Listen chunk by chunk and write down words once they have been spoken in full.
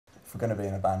if we're going to be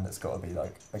in a band, it's got to be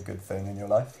like a good thing in your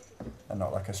life and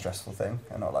not like a stressful thing,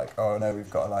 and not like, oh no, we've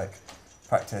got to like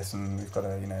practice and we've got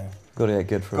to, you know, got to get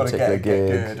good for a particular gig,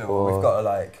 get good, or we've got to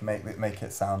like make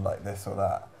it sound like this or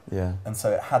that. Yeah. And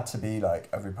so it had to be like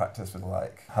every practice was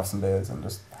like have some beers and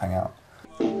just hang out.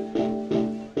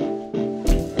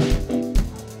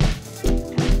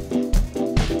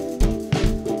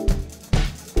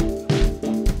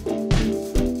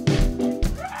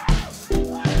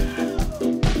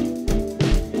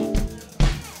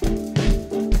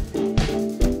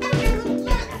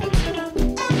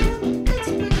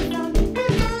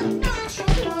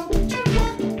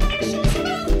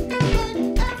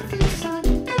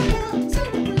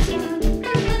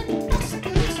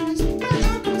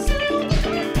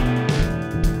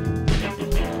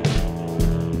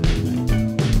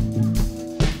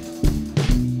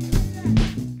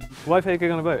 Why play a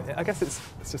gig on a boat? I guess it's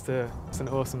just it's an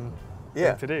awesome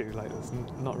thing to do. Like it's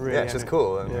not really. Yeah, it's just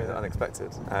cool and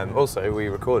unexpected. Also, we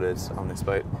recorded on this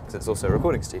boat because it's also a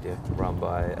recording studio run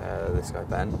by this guy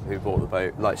Ben, who bought the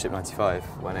boat Lightship 95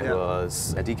 when it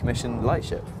was a decommissioned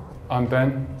lightship. I'm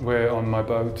Ben. We're on my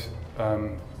boat.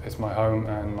 It's my home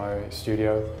and my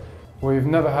studio. We've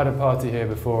never had a party here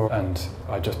before, and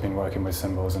I've just been working with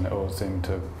Cymbals, and it all seemed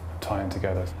to tie in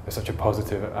together. It's such a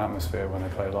positive atmosphere when they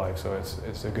play live, so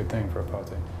it's a good thing for a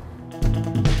party.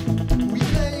 We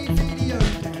play video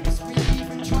games, we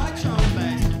even tried drum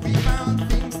bass. We found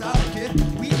things that were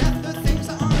good, we left the things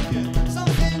that aren't good. Some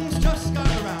things just go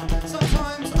around,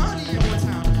 sometimes only in one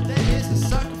town. There is a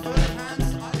circle full of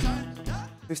hands, I don't know.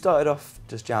 We started off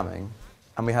just jamming,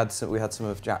 and we had some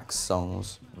of Jack's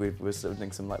songs. We were sort of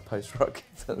doing some like post-rock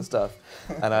and stuff,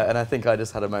 and I think I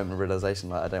just had a moment of realisation,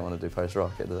 like I don't want to do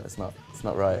post-rock. It's not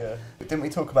right. Yeah. Didn't we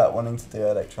talk about wanting to do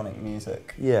electronic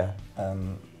music? Yeah.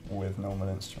 With normal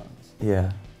instruments.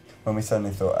 Yeah. When we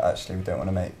suddenly thought, actually, we don't want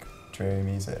to make dreary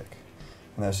music,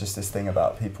 and there's just this thing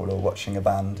about people are watching a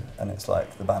band, and it's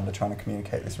like the band are trying to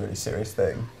communicate this really serious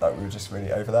thing. Like we were just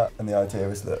really over that, and the idea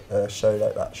was that a show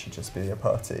like that should just be a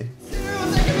party.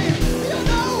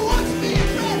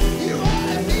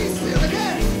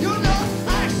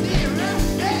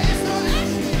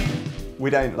 We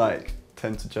don't like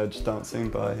tend to judge dancing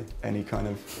by any kind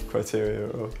of criteria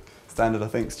or standard. I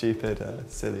think stupid,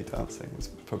 silly dancing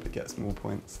probably gets more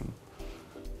points.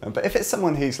 But if it's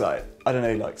someone who's like, I don't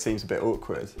know, like seems a bit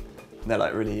awkward, and they're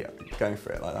like really going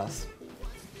for it, like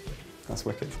that's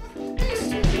wicked.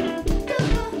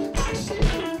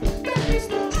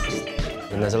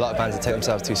 And there's a lot of bands that take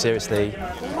themselves too seriously,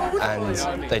 and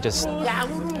they just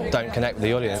don't connect with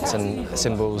the audience. And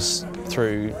Cymbals,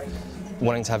 through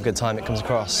wanting to have a good time, it comes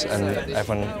across, and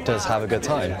everyone does have a good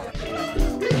time.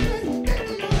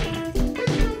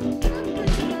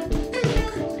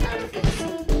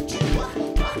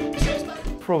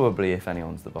 Probably, if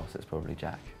anyone's the boss, it's probably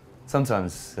Jack.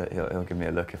 Sometimes he'll give me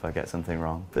a look if I get something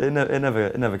wrong, but it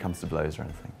never comes to blows or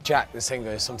anything. Jack, the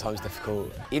singer, is sometimes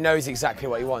difficult. He knows exactly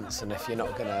what he wants, and if you're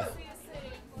not gonna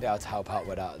be able to help out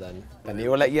with that, then he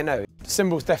will let you know.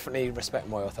 Cymbals definitely respect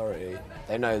my authority.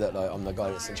 They know that like, I'm the guy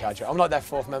that's in charge. I'm like their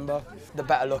fourth member, the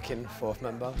better looking fourth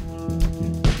member.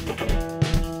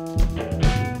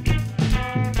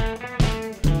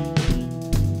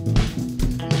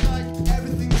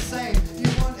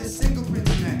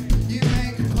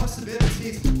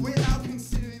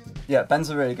 Yeah, Ben's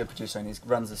a really good producer, and he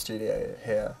runs the studio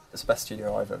here. It's the best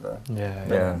studio I've ever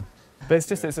been in. But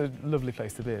it's a lovely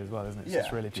place to be as well, isn't it? It's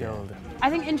just really chilled. I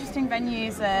think interesting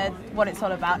venues are what it's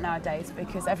all about nowadays,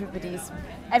 because everybody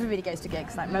goes to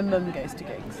gigs. Like my mum goes to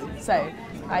gigs, so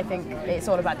I think it's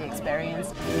all about the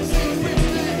experience.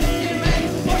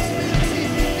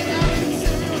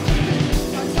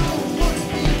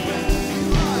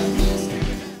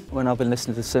 When I've been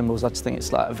listening to Cymbals, I just think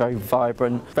it's like a very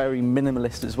vibrant, very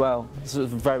minimalist as well. There's sort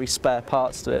of very spare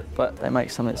parts to it, but they make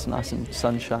something that's nice and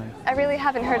sunshine. I really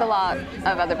haven't heard a lot of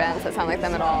other bands that sound like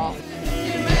them at all.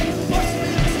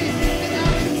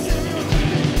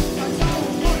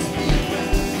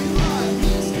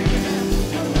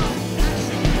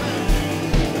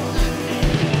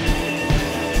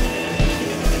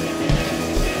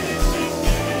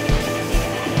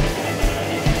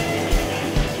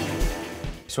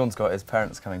 Sean's got his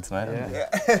parents coming tonight.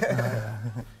 Yeah.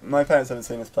 My parents haven't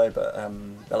seen us play, but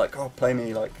they're like, "Oh, play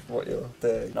me like what you're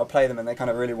doing." And I'll play them, and they kind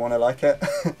of really want to like it.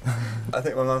 I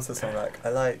think my mum said something like, "I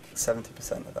like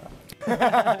 70% of that."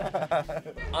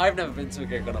 I've never been to a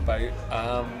gig on a boat.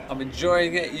 I'm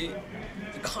enjoying it.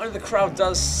 The crowd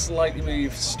does slightly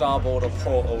move starboard or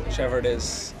port or whichever it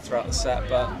is throughout the set,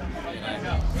 but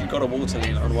if you've got a water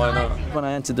leader on, why not? When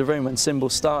I entered the room when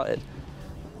Cymbals started,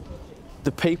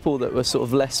 The people that were sort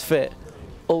of less fit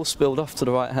all spilled off to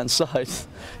the right-hand side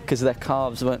because their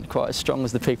calves weren't quite as strong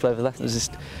as the people over the left. There was this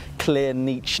clear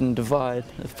Nietzschean divide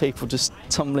of people just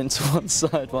tumbling to one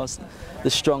side whilst the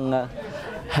stronger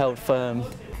held firm.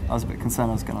 I was a bit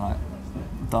concerned I was going to like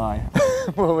die.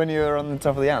 Well, when you were on the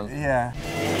top of the amp? Yeah.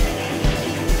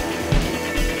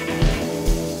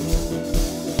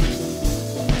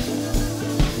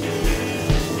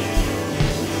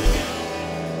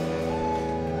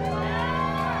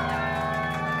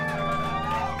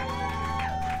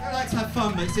 We like to have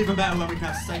fun, but it's even better when we can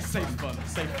have safe fun.